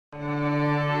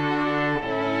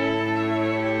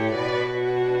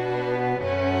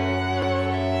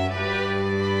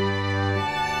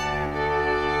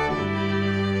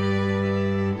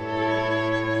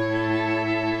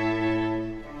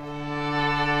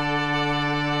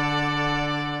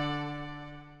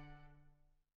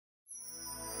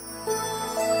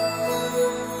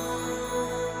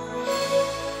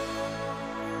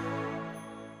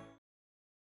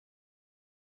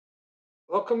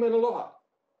Welcome and aloha.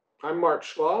 I'm Mark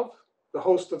Shklov, the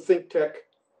host of ThinkTech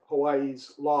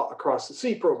Hawaii's Law Across the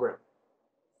Sea program.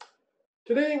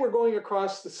 Today we're going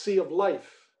across the sea of life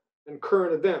and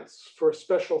current events for a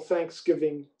special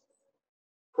Thanksgiving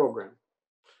program.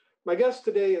 My guest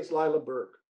today is Lyla Berg.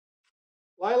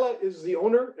 Lyla is the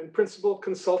owner and principal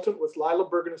consultant with Lyla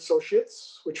Berg and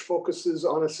Associates, which focuses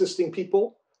on assisting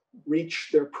people reach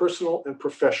their personal and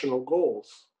professional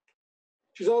goals.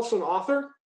 She's also an author,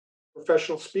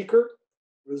 professional speaker,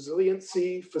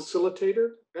 resiliency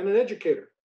facilitator, and an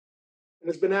educator, and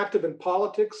has been active in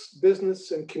politics,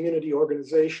 business, and community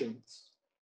organizations.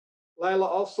 Lyla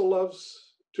also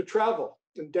loves to travel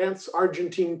and dance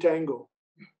Argentine tango.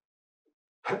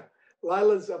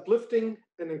 Lyla's uplifting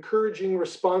and encouraging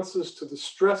responses to the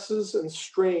stresses and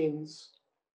strains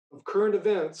of current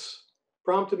events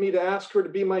prompted me to ask her to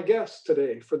be my guest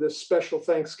today for this special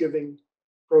Thanksgiving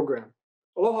program.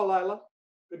 Aloha, Lyla.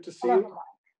 Good to see you.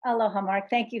 Aloha, Mark.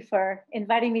 Thank you for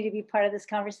inviting me to be part of this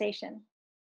conversation.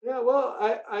 Yeah, well,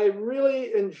 I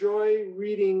really enjoy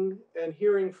reading and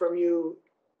hearing from you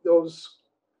those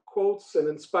quotes and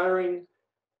inspiring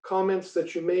comments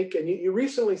that you make. And you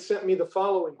recently sent me the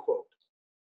following quote.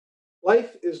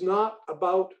 Life is not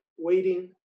about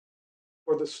waiting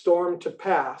for the storm to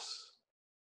pass.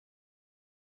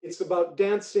 It's about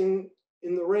dancing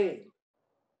in the rain.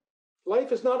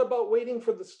 Life is not about waiting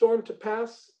for the storm to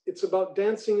pass. It's about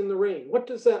dancing in the rain. What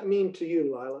does that mean to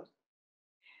you, Lyla?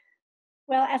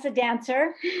 Well, as a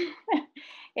dancer,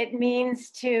 it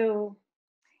means to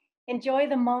enjoy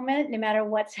the moment no matter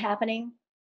what's happening,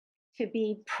 to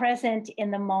be present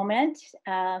in the moment.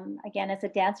 Again, as a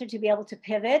dancer, to be able to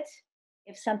pivot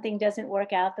if something doesn't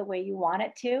work out the way you want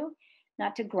it to,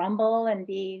 not to grumble and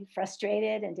be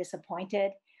frustrated and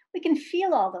disappointed. We can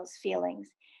feel all those feelings.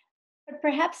 But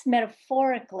perhaps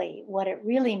metaphorically, what it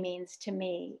really means to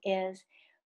me is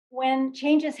when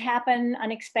changes happen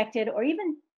unexpected or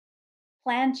even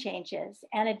planned changes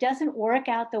and it doesn't work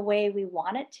out the way we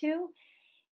want it to,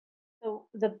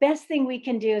 the best thing we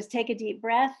can do is take a deep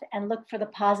breath and look for the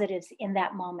positives in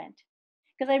that moment.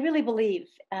 Because I really believe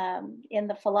in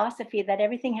the philosophy that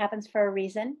everything happens for a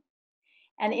reason.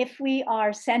 And if we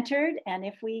are centered and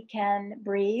if we can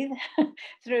breathe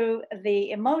through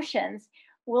the emotions,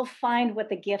 we'll find what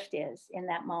the gift is in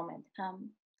that moment.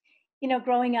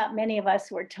 Growing up, many of us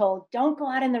were told, don't go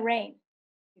out in the rain.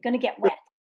 You're going to get wet,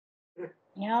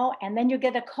 and then you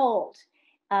get a cold,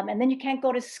 and then you can't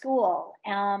go to school.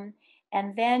 And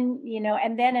then.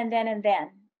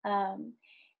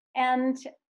 And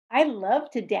I love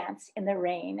to dance in the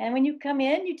rain. And when you come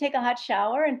in, you take a hot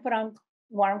shower and put on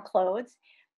warm clothes.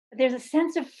 There's a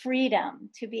sense of freedom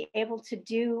to be able to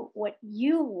do what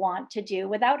you want to do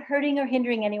without hurting or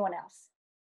hindering anyone else.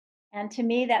 And to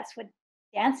me, that's what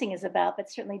dancing is about,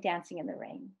 but certainly dancing in the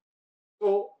rain.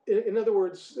 So, in other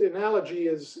words, the analogy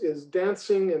is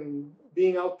dancing and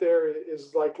being out there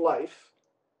is like life.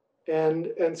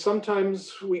 And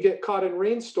sometimes we get caught in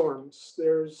rainstorms.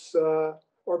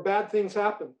 Or bad things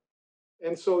happen.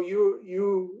 And so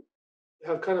you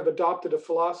have kind of adopted a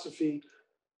philosophy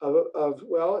of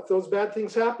well, if those bad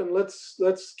things happen,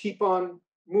 let's keep on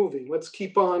moving, let's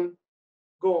keep on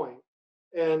going.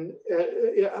 And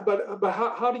but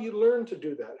how do you learn to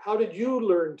do that? How did you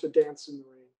learn to dance in the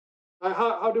rain?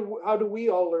 How do we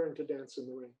all learn to dance in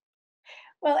the rain?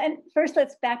 Well, and first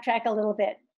let's backtrack a little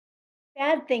bit.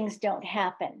 Bad things don't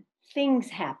happen. Things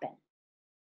happen.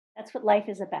 That's what life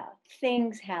is about.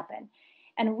 Things happen.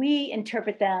 And we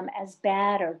interpret them as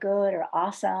bad or good or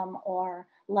awesome or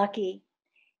lucky.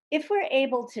 If we're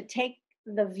able to take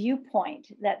the viewpoint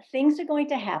that things are going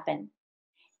to happen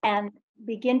and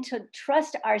begin to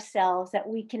trust ourselves that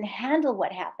we can handle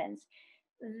what happens,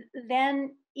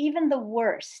 then even the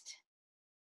worst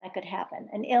that could happen,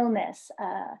 an illness,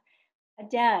 a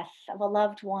death of a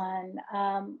loved one,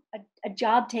 a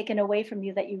job taken away from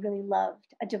you that you really loved,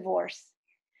 a divorce.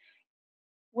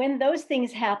 When those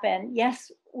things happen, yes,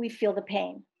 we feel the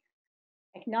pain.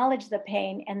 Acknowledge the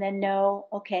pain and then know,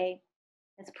 okay,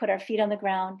 let's put our feet on the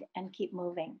ground and keep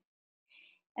moving.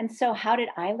 And so how did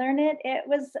I learn it? It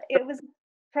was a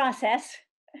process.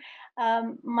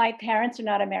 My parents are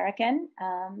not American,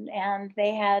 and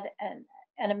they had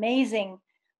an amazing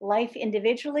life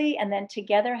individually and then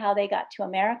together how they got to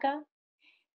America.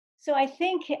 So I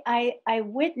think I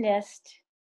witnessed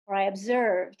or I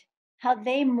observed how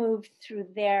they moved through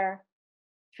their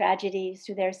tragedies,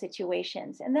 through their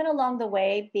situations. And then along the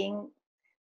way, being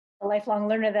a lifelong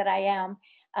learner that I am,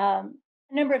 a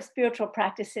number of spiritual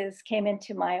practices came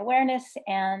into my awareness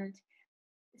and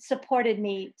supported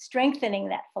me strengthening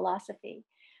that philosophy.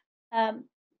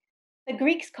 The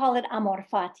Greeks call it amor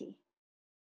fati,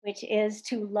 which is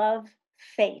to love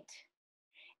fate.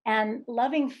 And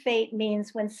loving fate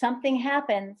means when something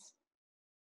happens,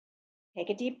 take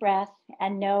a deep breath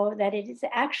and know that it is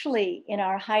actually in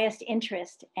our highest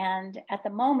interest. And at the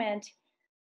moment,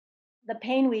 the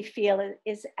pain we feel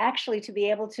is actually to be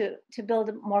able to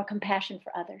build more compassion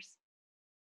for others.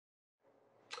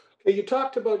 Okay, you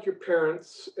talked about your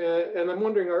parents, and I'm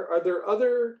wondering, are there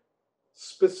other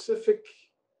specific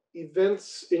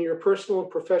events in your personal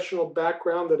and professional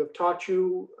background that have taught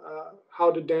you how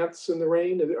to dance in the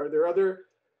rain? Are there other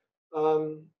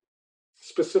um,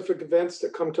 specific events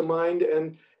that come to mind?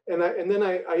 And then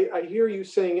I hear you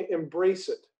saying embrace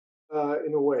it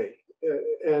in a way,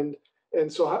 and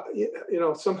so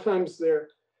sometimes there.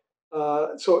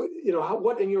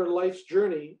 What in your life's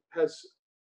journey has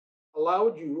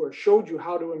allowed you or showed you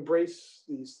how to embrace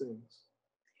these things?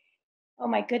 Oh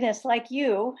my goodness, like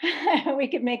you, we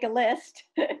could make a list.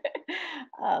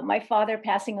 My father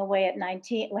passing away at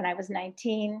 19 when I was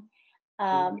 19,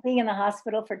 Mhm. being in the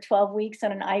hospital for 12 weeks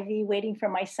on an IV, waiting for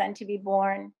my son to be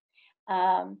born,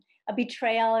 a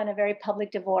betrayal and a very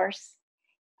public divorce,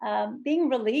 being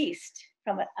released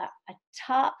from a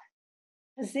top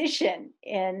position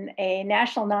in a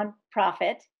national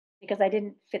nonprofit because I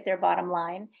didn't fit their bottom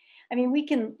line. I mean, we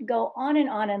can go on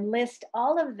and list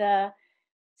all of the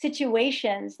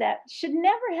situations that should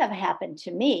never have happened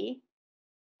to me.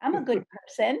 I'm a good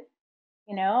person,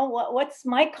 what's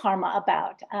my karma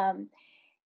about?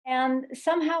 And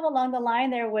somehow along the line,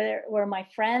 there were my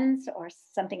friends or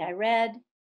something I read.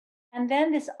 And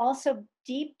then this also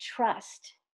deep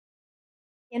trust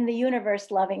in the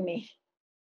universe loving me.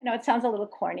 It sounds a little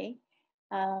corny,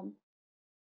 um,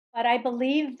 but I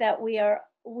believe that we are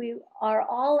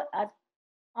all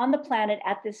on the planet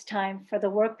at this time for the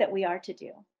work that we are to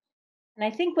do. And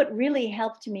I think what really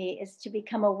helped me is to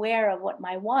become aware of what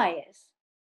my why is.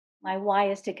 My why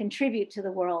is to contribute to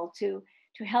the world, to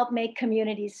help make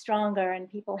communities stronger and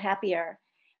people happier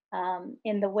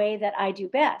in the way that I do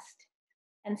best.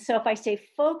 And so if I stay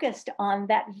focused on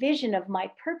that vision of my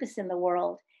purpose in the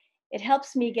world, it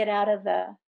helps me get out of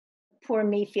the poor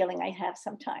me feeling I have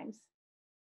sometimes.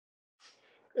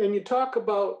 And you talk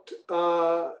about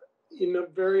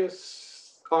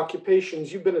various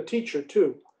occupations. You've been a teacher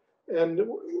too, and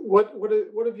what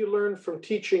have you learned from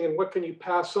teaching, and what can you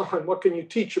pass on? What can you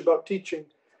teach about teaching?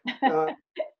 Uh,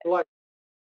 like,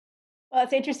 Well,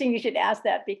 it's interesting you should ask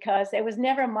that because it was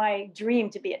never my dream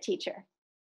to be a teacher.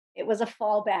 It was a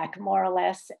fallback, more or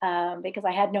less, because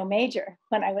I had no major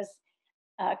when I was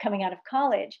coming out of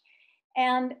college.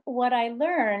 And what I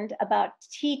learned about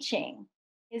teaching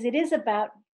is it is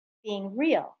about being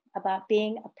real, about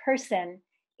being a person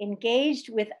engaged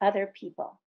with other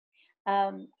people.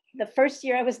 The first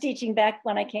year I was teaching back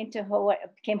when I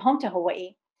came home to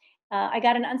Hawaii, I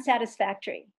got an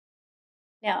unsatisfactory.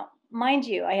 Now, mind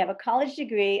you, I have a college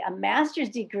degree, a master's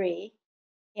degree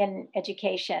in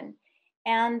education,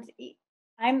 and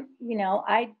I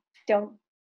don't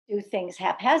do things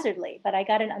haphazardly, but I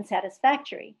got an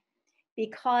unsatisfactory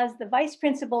because the vice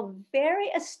principal very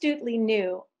astutely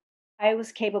knew I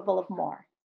was capable of more.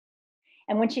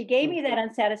 And when she gave me that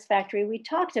unsatisfactory, we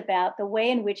talked about the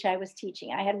way in which I was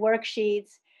teaching. I had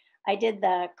worksheets. I did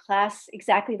the class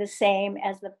exactly the same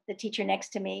as the teacher next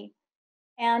to me.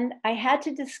 And I had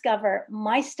to discover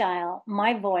my style,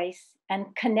 my voice,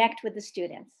 and connect with the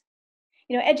students.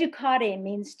 Educare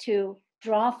means to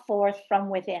draw forth from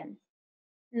within,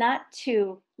 not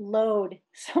to load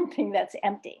something that's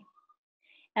empty.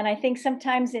 And I think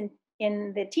sometimes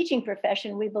in the teaching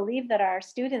profession, we believe that our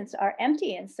students are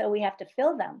empty, and so we have to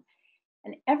fill them.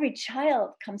 And every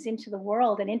child comes into the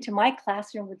world and into my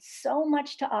classroom with so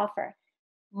much to offer.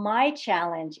 My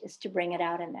challenge is to bring it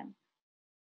out in them.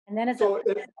 And then as a so,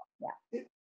 yeah.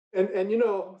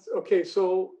 okay,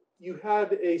 so you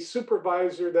had a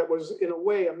supervisor that was in a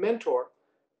way a mentor,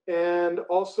 and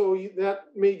also that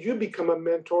made you become a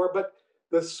mentor. But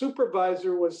the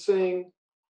supervisor was saying,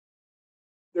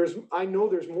 I know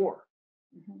there's more.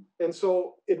 Mhm. And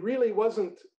so it really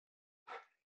wasn't,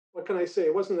 what can I say?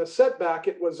 It wasn't a setback.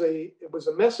 It was a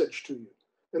message to you.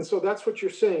 And so that's what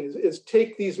you're saying is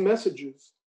take these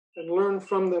messages and learn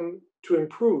from them to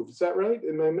improve. Is that right?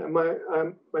 Am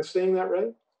I saying that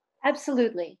right?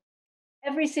 Absolutely.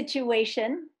 Every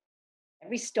situation,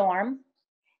 every storm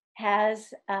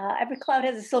has, every cloud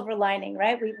has a silver lining,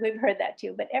 right? We've heard that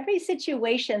too. But every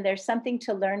situation, there's something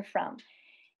to learn from.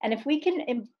 And if we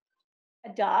can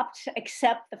adopt,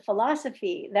 accept the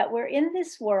philosophy that we're in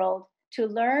this world to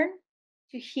learn,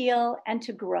 to heal, and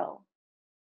to grow,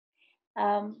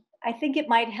 I think it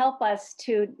might help us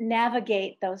to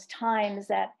navigate those times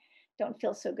that don't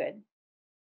feel so good.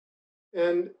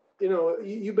 And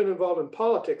you've been involved in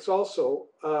politics also.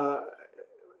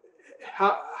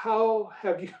 How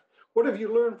have you? What have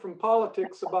you learned from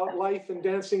politics about life and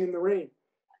dancing in the rain?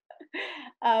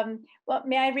 Well,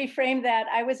 may I reframe that?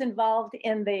 I was involved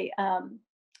in the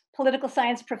political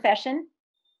science profession.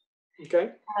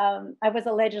 Okay. I was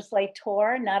a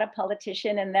legislator, not a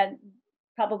politician, and then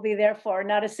probably therefore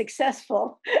not as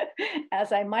successful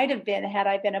as I might have been had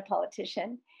I been a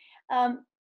politician. Um,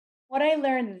 what I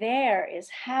learned there is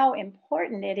how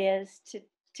important it is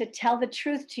to tell the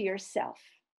truth to yourself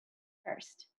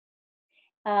first.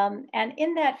 And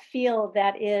in that field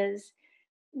that is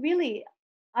really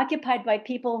occupied by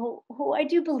people who I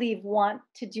do believe want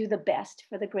to do the best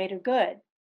for the greater good,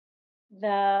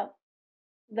 the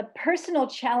the personal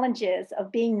challenges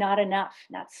of being not enough,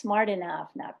 not smart enough,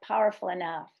 not powerful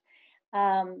enough,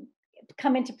 um,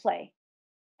 come into play.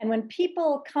 And when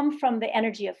people come from the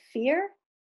energy of fear,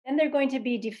 then they're going to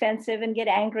be defensive and get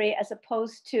angry, as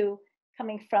opposed to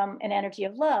coming from an energy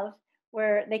of love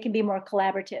where they can be more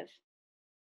collaborative.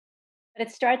 But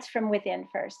it starts from within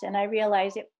first. And I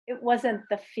realized it wasn't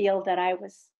the field that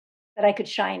I could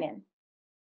shine in.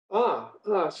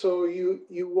 So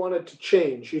you wanted to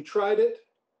change. You tried it,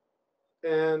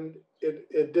 and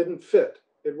it didn't fit.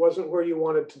 It wasn't where you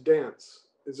wanted to dance.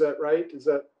 Is that right? Is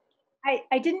that?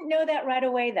 I didn't know that right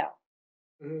away though.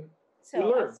 Mhm. You So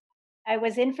learn. I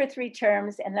was in for 3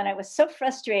 terms, and then I was so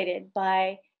frustrated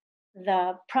by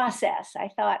the process. I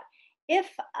thought, if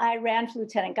I ran for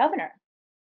lieutenant governor,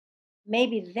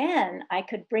 maybe then I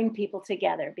could bring people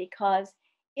together, because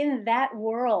in that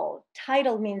world,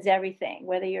 title means everything,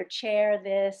 whether you're chair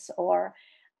this or,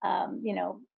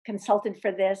 consultant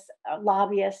for this, a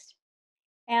lobbyist.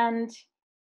 And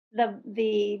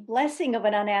the blessing of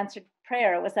an unanswered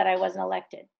prayer was that I wasn't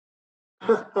elected.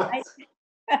 I,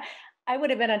 I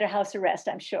would have been under house arrest,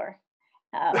 I'm sure,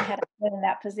 had I been in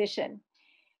that position.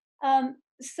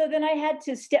 So then I had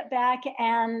to step back,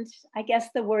 and I guess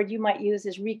the word you might use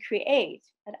is recreate.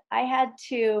 And I had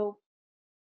to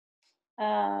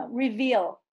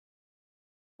reveal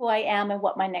who I am and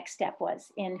what my next step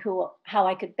was in how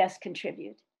I could best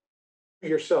contribute.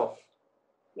 Yourself.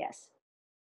 Yes.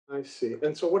 I see.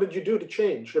 And so, what did you do to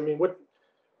change? I mean,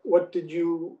 what did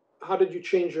you? How did you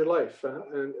change your life?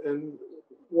 And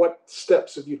what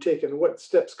steps have you taken? What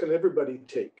steps can everybody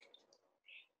take?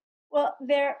 Well,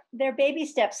 they're baby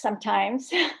steps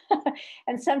sometimes,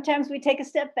 and sometimes we take a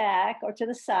step back or to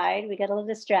the side. We get a little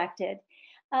distracted.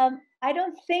 I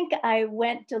don't think I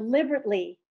went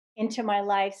deliberately into my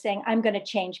life saying I'm going to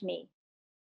change me.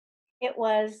 It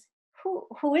was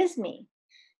who is me,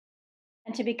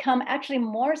 and to become actually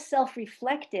more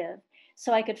self-reflective,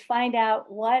 so I could find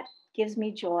out what gives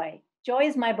me joy. Joy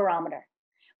is my barometer.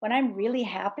 When I'm really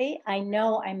happy, I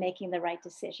know I'm making the right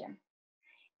decision.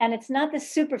 And it's not the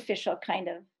superficial kind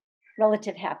of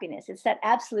relative happiness, it's that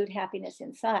absolute happiness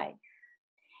inside.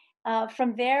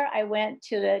 From there, I went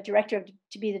to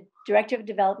be the director of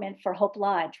development for Hope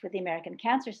Lodge with the American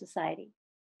Cancer Society.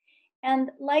 And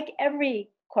like every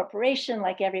corporation,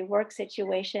 like every work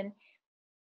situation,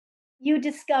 you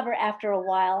discover after a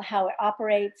while how it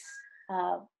operates,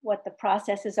 what the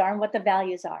processes are, and what the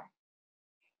values are.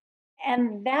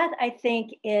 And that, I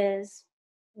think, is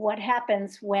what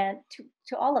happens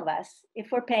to all of us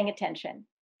if we're paying attention.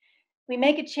 We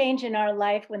make a change in our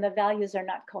life when the values are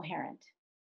not coherent.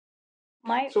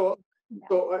 My So,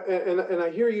 Yeah. and I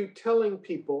hear you telling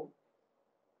people,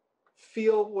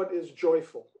 feel what is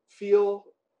joyful, feel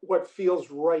what feels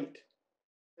right,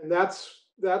 and that's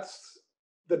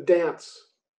the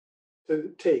dance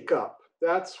to take up.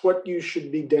 That's what you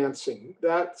should be dancing.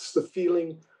 That's the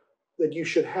feeling that you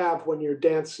should have when you're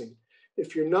dancing.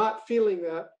 If you're not feeling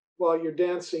that while you're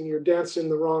dancing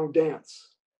the wrong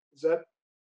dance. Is that,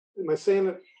 am I saying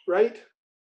it right?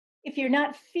 If you're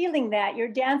not feeling that, you're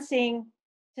dancing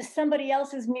to somebody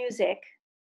else's music,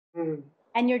 Mm.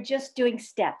 and you're just doing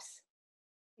steps.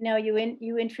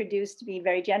 You introduced me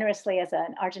very generously as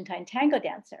an Argentine tango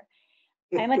dancer.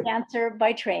 I'm a dancer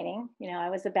by training. I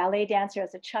was a ballet dancer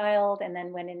as a child, and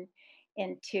then went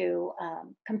into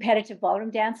competitive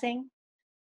ballroom dancing.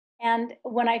 And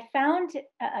when I found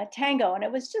tango, and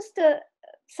it was just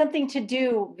something to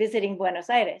do visiting Buenos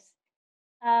Aires,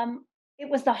 um, it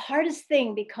was the hardest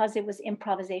thing because it was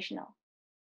improvisational.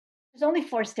 There's only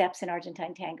 4 steps in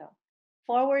Argentine tango: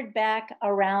 forward, back,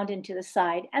 around, and to the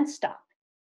side, and stop.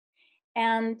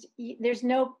 And there's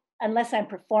no, unless I'm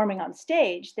performing on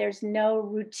stage, there's no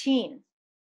routine.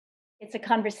 It's a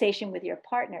conversation with your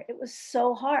partner. It was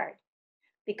so hard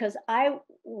because I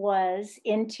was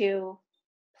into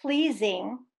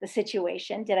pleasing the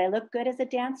situation. Did I look good as a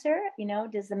dancer? You know,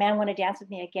 does the man want to dance with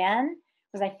me again?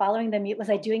 Was I following the mute? Was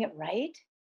I doing it right?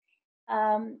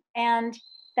 And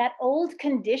that old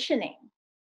conditioning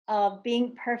of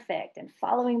being perfect and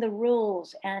following the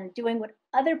rules and doing what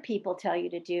other people tell you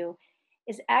to do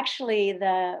is actually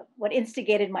what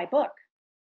instigated my book,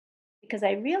 because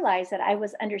I realized that I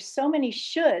was under so many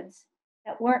shoulds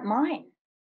that weren't mine.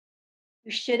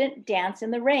 You shouldn't dance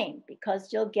in the rain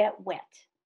because you'll get wet.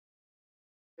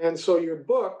 And so your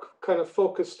book kind of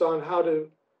focused on how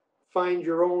to find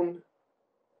your own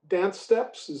dance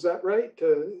steps, is that right?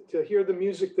 To hear the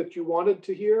music that you wanted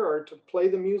to hear, or to play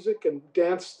the music and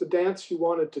dance the dance you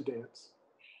wanted to dance?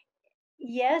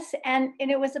 Yes, and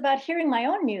it was about hearing my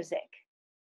own music.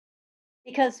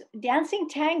 Because dancing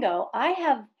tango,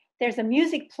 there's a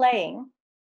music playing,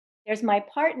 there's my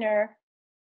partner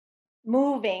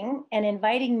moving and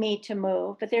inviting me to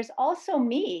move, but there's also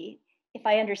me. If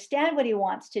I understand what he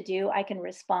wants to do, I can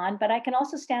respond, but I can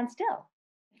also stand still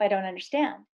if I don't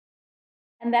understand.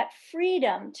 And that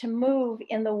freedom to move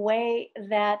in the way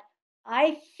that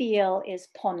I feel is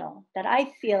pono, that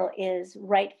I feel is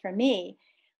right for me,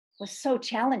 was so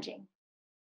challenging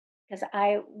because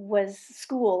I was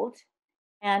schooled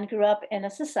and grew up in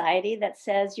a society that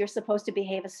says you're supposed to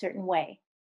behave a certain way.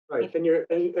 Right, and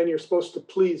you're supposed to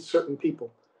please certain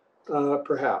people,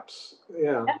 perhaps.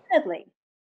 Yeah. Definitely.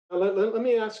 Now, let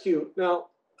me ask you now.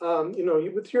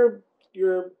 With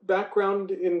your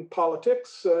background in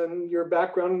politics and your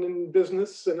background in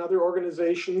business and other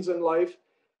organizations and life,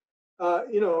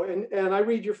 and I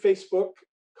read your Facebook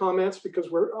comments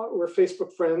because we're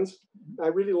Facebook friends. I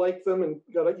really like them, and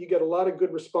you get a lot of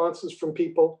good responses from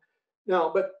people.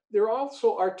 Now, but there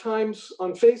also are times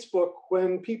on Facebook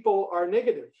when people are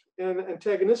negative and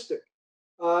antagonistic.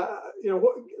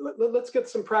 Let's get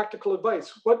some practical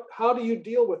advice. How do you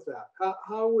deal with that?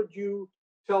 How would you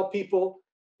tell people,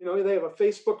 they have a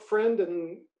Facebook friend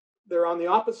and they're on the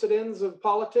opposite ends of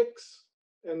politics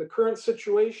and the current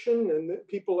situation, and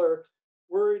people are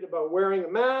worried about wearing a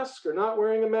mask or not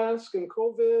wearing a mask and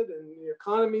COVID, and the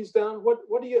economy's down.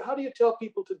 How do you tell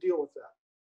people to deal with that?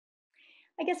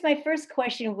 I guess my first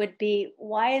question would be,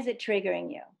 why is it triggering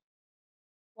you?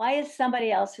 Why is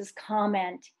somebody else's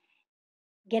comment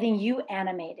getting you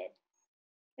animated?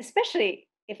 Especially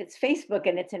if it's Facebook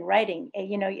and it's in writing.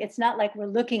 It's not like we're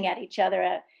looking at each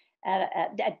other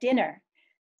at dinner.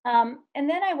 And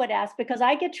then I would ask, because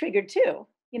I get triggered too,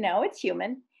 it's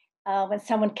human when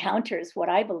someone counters what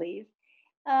I believe.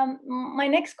 My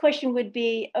next question would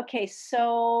be, okay,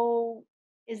 so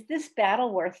is this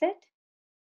battle worth it?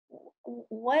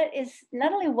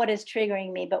 Not only what is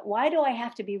triggering me, but why do I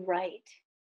have to be right?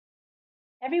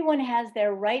 Everyone has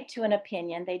their right to an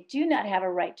opinion. They do not have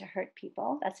a right to hurt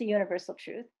people. That's a universal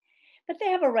truth. But they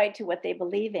have a right to what they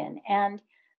believe in. And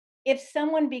if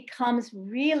someone becomes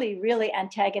really, really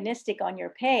antagonistic on your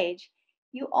page,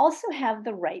 you also have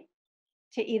the right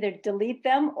to either delete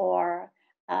them or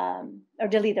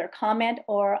delete their comment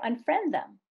or unfriend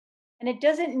them. And it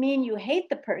doesn't mean you hate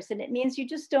the person. It means you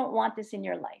just don't want this in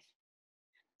your life.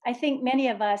 I think many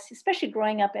of us, especially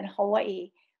growing up in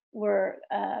Hawaii, were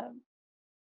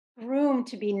groomed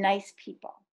to be nice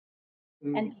people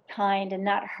and be kind and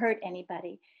not hurt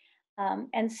anybody.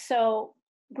 And so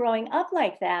growing up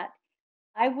like that,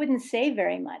 I wouldn't say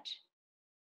very much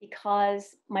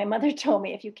because my mother told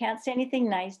me, if you can't say anything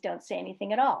nice, don't say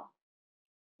anything at all.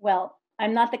 Well,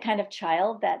 I'm not the kind of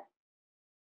child that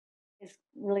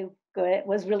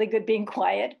was really good being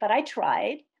quiet, but I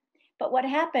tried. But what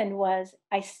happened was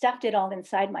I stuffed it all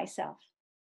inside myself.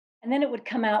 And then it would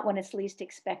come out when it's least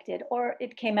expected, or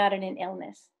it came out in an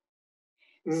illness.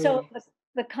 So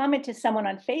the comment to someone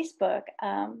on Facebook,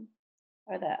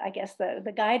 or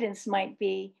the guidance might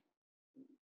be,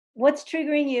 what's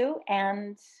triggering you,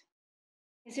 and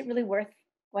is it really worth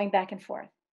going back and forth?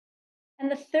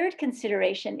 And the third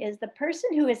consideration is the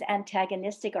person who is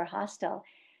antagonistic or hostile.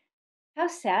 How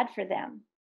sad for them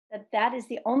that is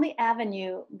the only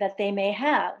avenue that they may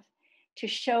have to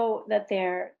show that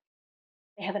they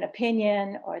have an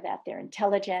opinion or that they're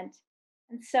intelligent.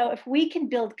 And so if we can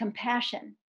build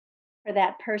compassion for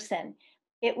that person,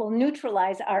 it will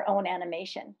neutralize our own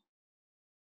animation.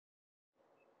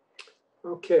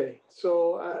 Okay,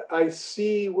 so I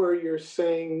see where you're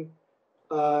saying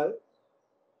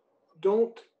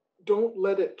don't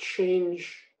let it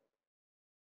change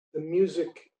the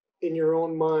music in your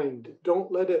own mind.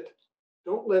 Don't let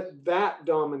that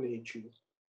dominate you,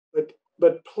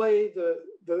 but play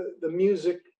the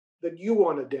music that you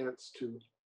want to dance to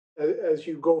as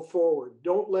you go forward.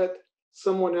 Don't let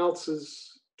someone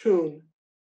else's tune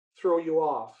throw you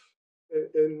off.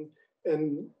 And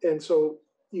and so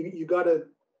you got to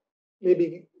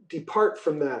maybe depart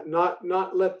from that,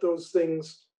 not let those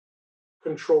things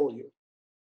control you.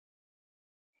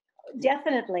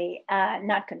 Definitely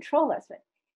not control us,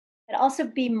 but also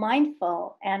be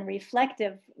mindful and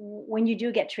reflective when you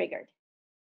do get triggered.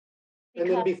 And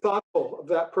then be thoughtful of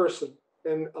that person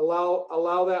and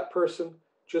allow that person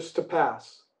just to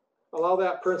pass. Allow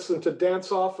that person to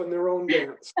dance off on their own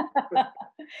dance.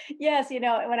 Yes,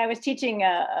 when I was teaching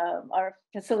or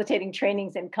facilitating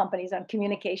trainings in companies on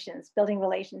communications, building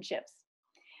relationships,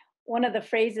 one of the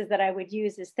phrases that I would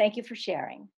use is "Thank you for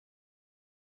sharing."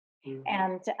 Mm-hmm.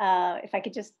 And if I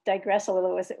could just digress a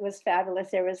little, it was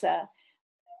fabulous. There was a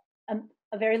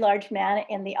very large man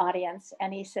in the audience,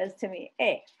 and he says to me,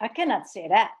 "Hey, I cannot say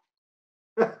that."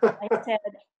 I said,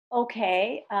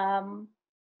 "Okay,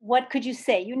 what could you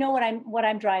say? You know what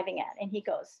I'm driving at." And he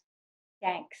goes,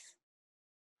 "Thanks."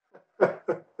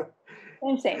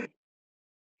 Same.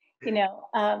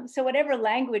 So whatever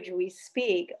language we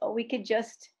speak, we could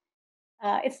just.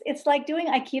 It's like doing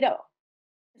Aikido.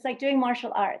 It's like doing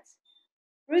martial arts.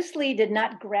 Bruce Lee did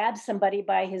not grab somebody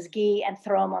by his gi and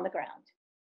throw him on the ground.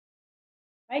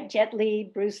 Right? Jet Li,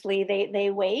 Bruce Lee,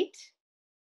 they wait.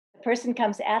 The person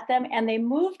comes at them and they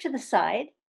move to the side,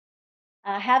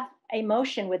 have a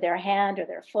motion with their hand or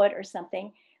their foot or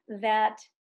something that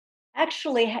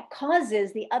actually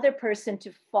causes the other person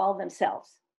to fall themselves.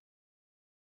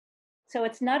 So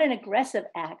it's not an aggressive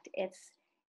act. It's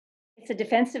a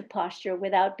defensive posture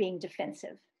without being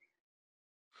defensive.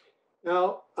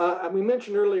 Now, we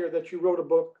mentioned earlier that you wrote a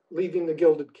book, Leaving the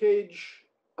Gilded Cage,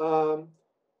 to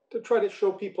try to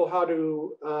show people how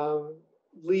to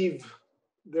leave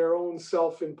their own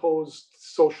self-imposed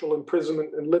social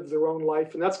imprisonment and live their own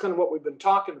life. And that's kind of what we've been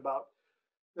talking about.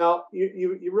 Now,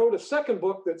 you wrote a second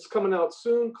book that's coming out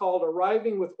soon called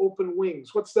Arriving with Open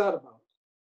Wings. What's that about?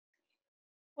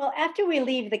 Well, after we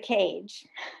leave the cage,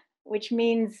 which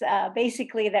means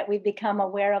basically that we become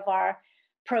aware of our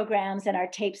programs and our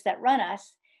tapes that run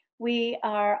us, we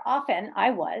are often,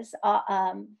 I was,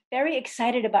 very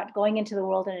excited about going into the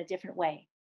world in a different way.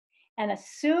 And as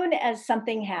soon as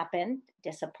something happened,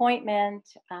 disappointment,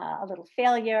 a little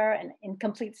failure, an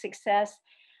incomplete success,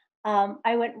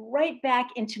 I went right back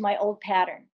into my old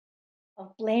pattern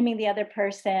of blaming the other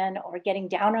person or getting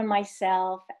down on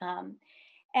myself.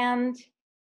 And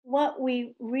what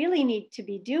we really need to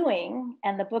be doing,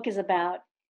 and the book is about,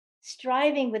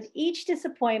 striving with each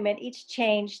disappointment, each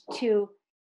change to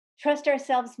trust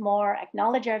ourselves more,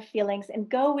 acknowledge our feelings, and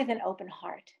go with an open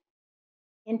heart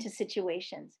into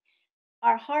situations.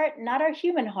 Our heart, not our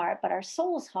human heart, but our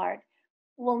soul's heart,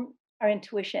 our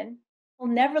intuition, will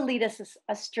never lead us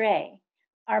astray.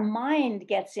 Our mind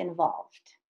gets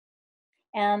involved.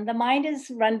 And the mind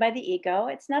is run by the ego.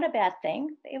 It's not a bad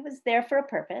thing. It was there for a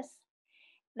purpose.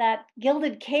 That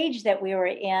gilded cage that we were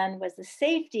in was the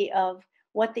safety of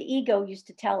what the ego used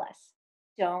to tell us.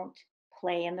 Don't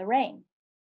play in the rain.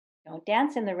 Don't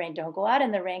dance in the rain. Don't go out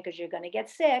in the rain because you're going to get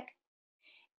sick.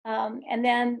 And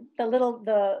then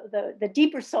the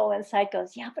deeper soul inside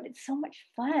goes, yeah, but it's so much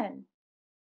fun.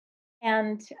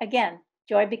 And again,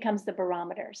 joy becomes the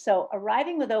barometer. So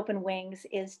arriving with open wings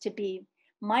is to be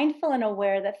mindful and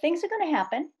aware that things are going to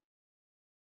happen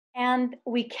and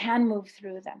we can move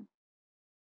through them.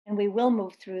 And we will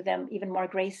move through them even more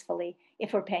gracefully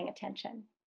if we're paying attention.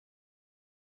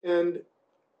 And,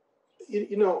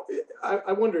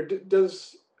 I wonder,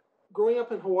 does growing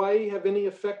up in Hawaii have any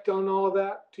effect on all of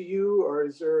that to you? Or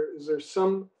is there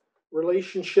some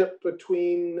relationship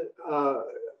between,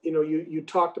 you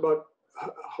talked about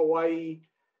Hawaii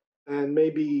and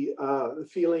maybe the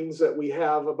feelings that we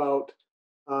have about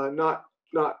not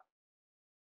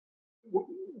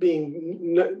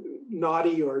being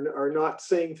naughty or not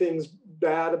saying things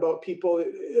bad about people.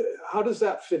 How does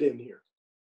that fit in here?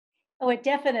 Oh, it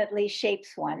definitely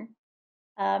shapes one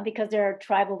because there are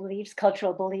tribal beliefs,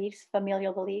 cultural beliefs,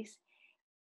 familial beliefs.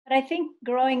 But I think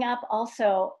growing up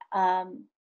also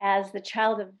as the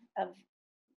child of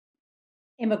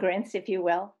immigrants, if you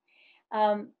will,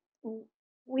 my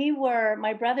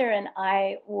brother and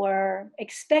I were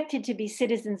expected to be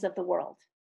citizens of the world.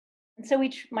 And so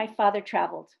my father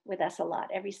traveled with us a lot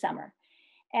every summer.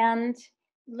 And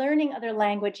learning other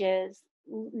languages,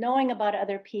 knowing about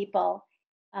other people,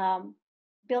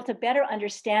 built a better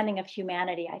understanding of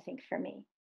humanity, I think, for me.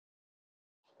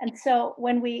 And so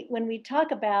when we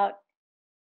talk about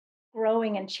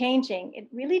growing and changing, it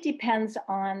really depends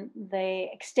on the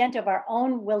extent of our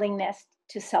own willingness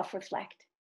to self-reflect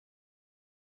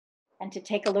and to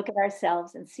take a look at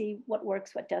ourselves and see what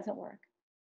works, what doesn't work.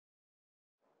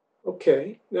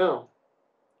 Okay, now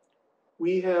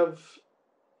we have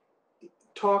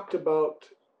talked about,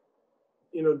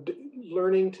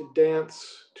 learning to dance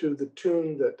to the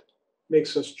tune that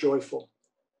makes us joyful.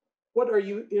 What are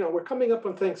we're coming up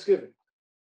on Thanksgiving,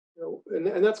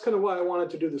 and that's kind of why I wanted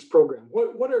to do this program.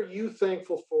 What are you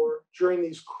thankful for during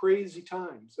these crazy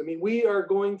times? I mean, we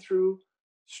are going through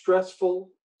stressful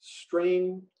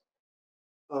strain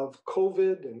of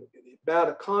COVID and bad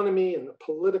economy and the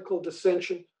political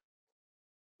dissension.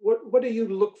 What do you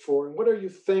look for and what are you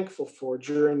thankful for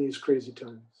during these crazy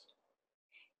times?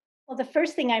 Well, the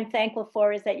first thing I'm thankful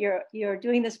for is that you're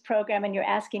doing this program and you're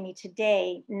asking me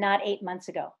today, not 8 months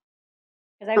ago,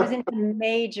 because I was in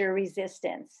major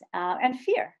resistance and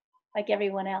fear, like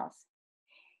everyone else.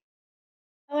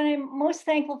 What I'm most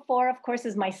thankful for, of course,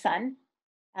 is my son.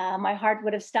 My heart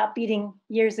would have stopped beating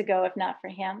years ago if not for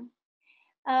him.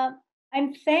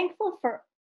 I'm thankful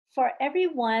for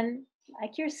everyone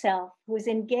like yourself who is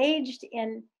engaged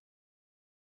in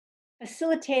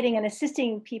facilitating and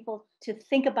assisting people to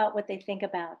think about what they think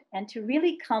about and to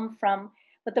really come from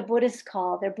what the Buddhists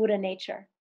call their Buddha nature: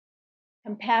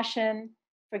 compassion,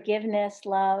 forgiveness,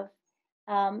 love,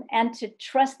 and to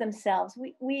trust themselves.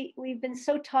 We've been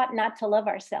so taught not to love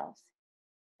ourselves.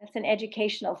 That's an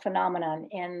educational phenomenon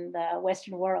in the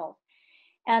Western world.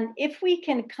 And if we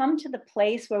can come to the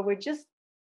place where we're just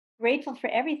grateful for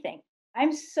everything.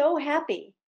 I'm so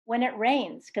happy when it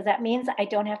rains because that means I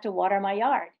don't have to water my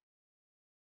yard.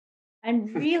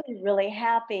 I'm really, really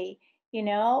happy,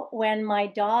 when my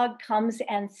dog comes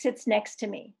and sits next to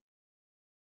me.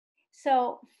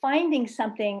 So finding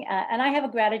something, and I have a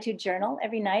gratitude journal.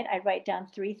 Every night I write down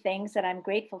 3 things that I'm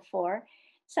grateful for.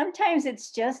 Sometimes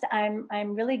it's just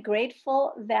I'm really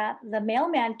grateful that the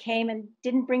mailman came and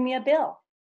didn't bring me a bill.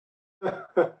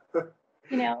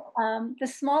 The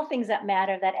small things that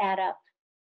matter, that add up,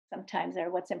 sometimes are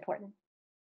what's important.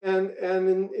 And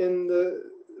in the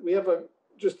we have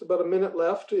just about a minute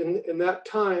left. In that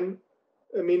time,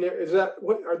 I mean,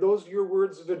 what are those your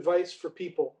words of advice for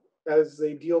people as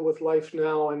they deal with life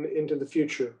now and into the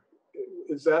future?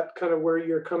 Is that kind of where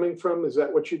you're coming from? Is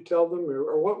that what you tell them,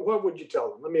 or what would you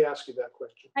tell them? Let me ask you that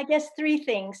question. I guess 3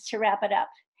 things to wrap it up.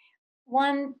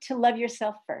 1, to love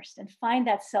yourself first and find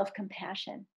that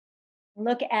self-compassion.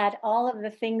 Look at all of the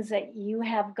things that you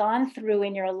have gone through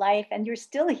in your life and you're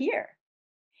still here.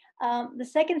 The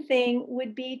second thing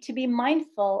would be to be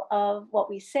mindful of what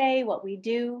we say, what we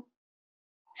do,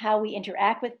 how we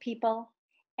interact with people.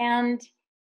 And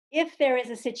if there is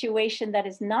a situation that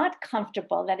is not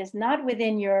comfortable, that is not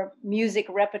within your music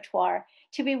repertoire,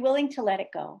 to be willing to let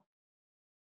it go.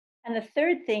 And the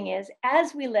third thing is,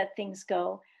 as we let things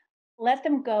go, let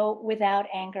them go without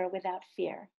anger, without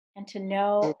fear, and to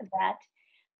know that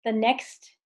the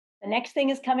next thing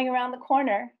is coming around the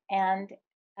corner, and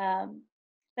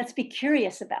let's be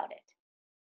curious about it.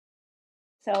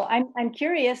 So I'm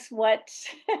curious what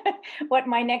what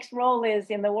my next role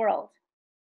is in the world.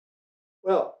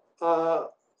 Well,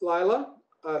 Lyla,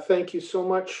 thank you so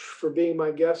much for being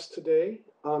my guest today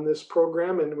on this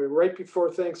program. And we're right before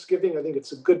Thanksgiving. I think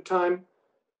it's a good time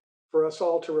for us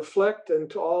all to reflect and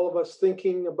to all of us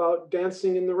thinking about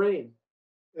dancing in the rain.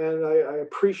 And I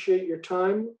appreciate your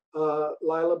time,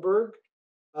 Lyla Berg.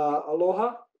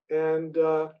 Aloha. And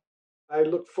I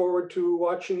look forward to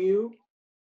watching you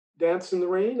dance in the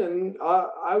rain. And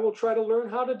I will try to learn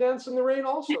how to dance in the rain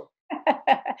also.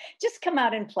 Just come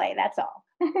out and play. That's all.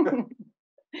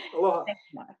 Aloha. Thanks,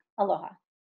 Mark. Aloha.